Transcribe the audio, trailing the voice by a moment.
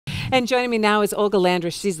And joining me now is Olga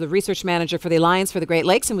Lyandres. She's the research manager for the Alliance for the Great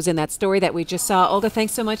Lakes and was in that story that we just saw. Olga,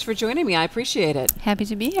 thanks so much for joining me. I appreciate it. Happy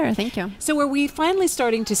to be here. Thank you. So are we finally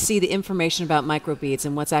starting to see the information about microbeads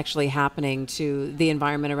and what's actually happening to the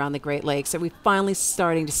environment around the Great Lakes? Are we finally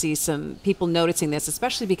starting to see some people noticing this,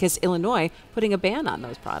 especially because Illinois putting a ban on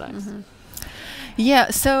those products?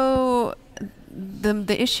 Yeah, so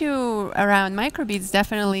the issue around microbeads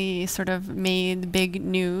definitely sort of made big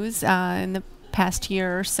news in the past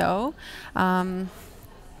year or so. And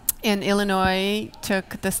Illinois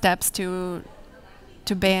took the steps to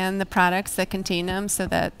ban the products that contain them so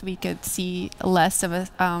that we could see less of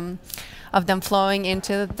them flowing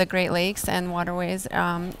into the Great Lakes and waterways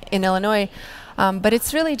in Illinois. But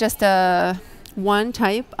it's really just one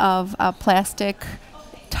type of plastic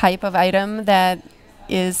type of item that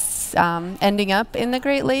is ending up in the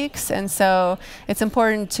Great Lakes, and so it's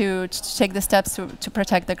important to take the steps to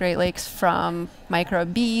protect the Great Lakes from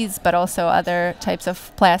microbeads, but also other types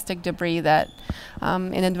of plastic debris that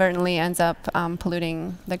inadvertently ends up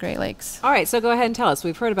polluting the Great Lakes. All right, so go ahead and tell us.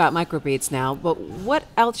 We've heard about microbeads now, but what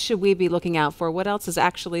else should we be looking out for? What else is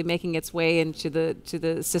actually making its way into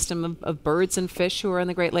the system of birds and fish who are in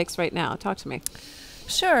the Great Lakes right now? Talk to me.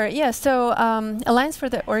 Sure. Yeah. So Alliance for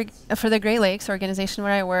the Great Lakes, organization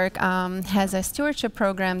where I work, has a stewardship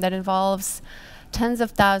program that involves tens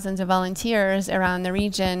of thousands of volunteers around the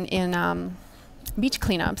region in beach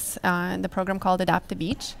cleanups. The program called Adopt the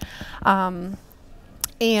Beach. And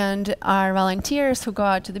our volunteers who go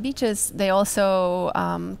out to the beaches, they also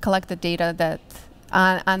collect the data that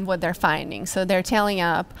on what they're finding. So they're tallying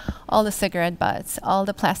up all the cigarette butts, all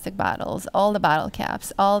the plastic bottles, all the bottle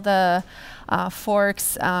caps, all the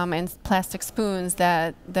forks and plastic spoons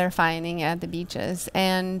that they're finding at the beaches.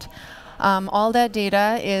 And all that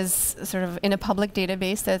data is sort of in a public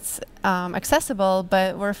database that's accessible,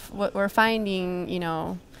 but what we're finding,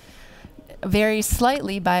 varies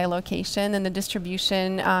slightly by location, and the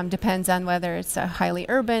distribution depends on whether it's a highly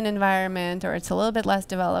urban environment or it's a little bit less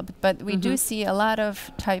developed. But we do see a lot of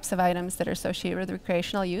types of items that are associated with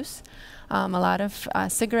recreational use. A lot of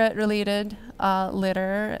cigarette-related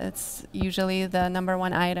litter. It's usually the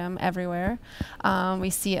 #1 item everywhere. We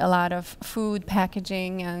see a lot of food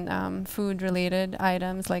packaging and food-related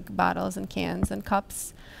items like bottles and cans and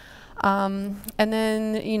cups. And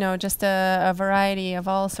then, just a variety of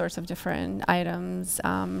all sorts of different items,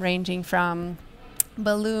 ranging from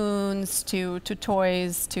balloons to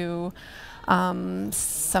toys to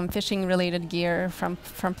some fishing-related gear from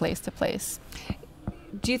place to place.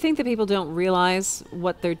 Do you think that people don't realize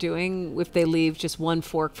what they're doing if they leave just one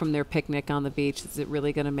fork from their picnic on the beach? Is it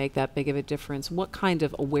really going to make that big of a difference? What kind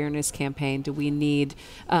of awareness campaign do we need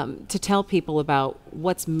to tell people about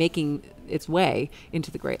what's making its way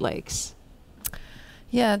into the Great Lakes?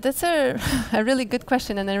 Yeah, that's a really good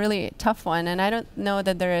question and a really tough one. And I don't know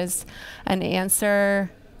that there is an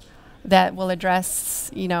answer that will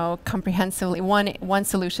address, comprehensively, one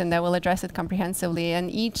solution that will address it comprehensively.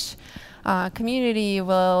 And each community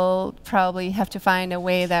will probably have to find a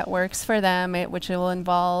way that works for them, which will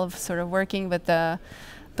involve sort of working with the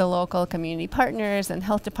local community partners and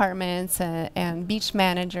health departments and beach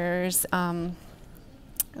managers,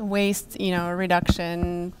 waste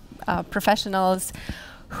reduction professionals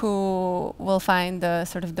who will find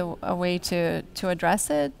a way to address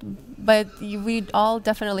it. But we all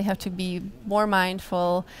definitely have to be more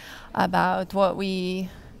mindful about what we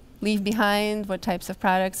leave behind, what types of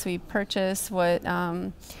products we purchase, what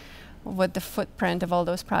the footprint of all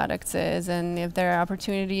those products is, and if there are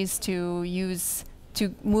opportunities to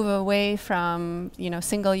move away from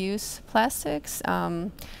single-use plastics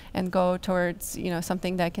and go towards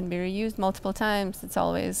something that can be reused multiple times. It's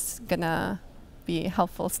always gonna be a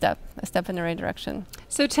helpful step in the right direction.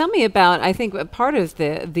 So tell me about, I think part of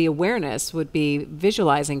the awareness would be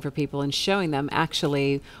visualizing for people and showing them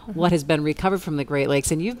actually what has been recovered from the Great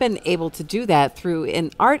Lakes. And you've been able to do that through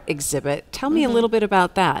an art exhibit. Tell me a little bit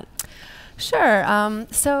about that. Sure.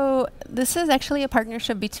 So this is actually a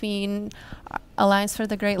partnership between Alliance for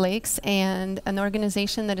the Great Lakes and an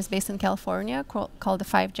organization that is based in California called the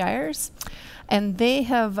Five Gyres. And they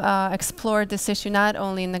have explored this issue not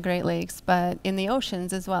only in the Great Lakes, but in the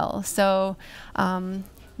oceans as well. So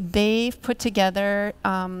they've put together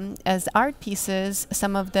as art pieces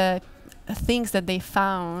some of the things that they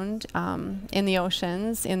found in the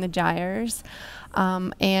oceans, in the gyres.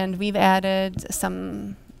 And we've added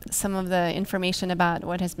some of the information about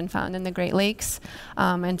what has been found in the Great Lakes,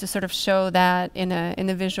 and to sort of show that in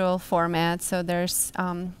a visual format. So there's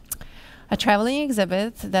a traveling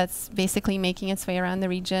exhibit that's basically making its way around the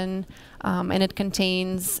region, and it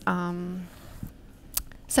contains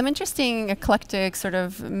some interesting eclectic sort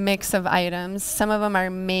of mix of items. Some of them are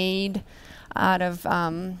made out of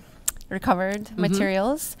recovered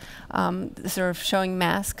materials, sort of showing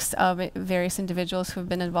masks of various individuals who have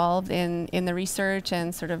been involved in the research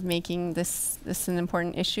and sort of making this an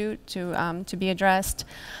important issue to be addressed.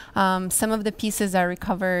 Some of the pieces are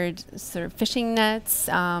recovered sort of fishing nets,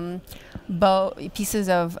 pieces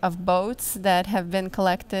of boats that have been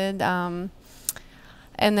collected,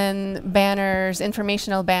 and then banners,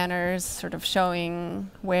 informational banners, sort of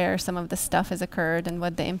showing where some of the stuff has occurred and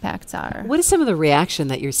what the impacts are. What is some of the reaction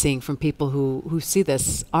that you're seeing from people who see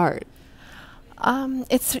this art?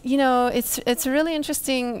 It's really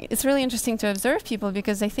interesting. It's really interesting to observe people,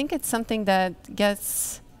 because I think it's something that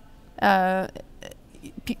gets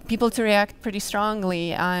people to react pretty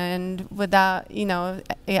strongly, and without,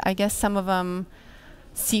 I guess some of them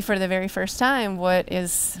see for the very first time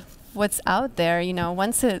what's out there.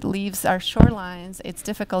 Once it leaves our shorelines, it's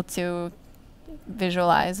difficult to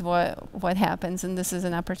visualize what happens, and this is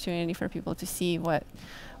an opportunity for people to see what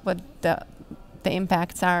the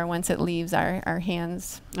impacts are once it leaves our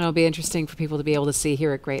hands. It'll be interesting for people to be able to see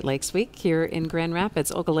here at Great Lakes Week here in Grand Rapids.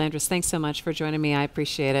 Olga Lyandres, thanks so much for joining me. I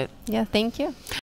appreciate it. Yeah, thank you.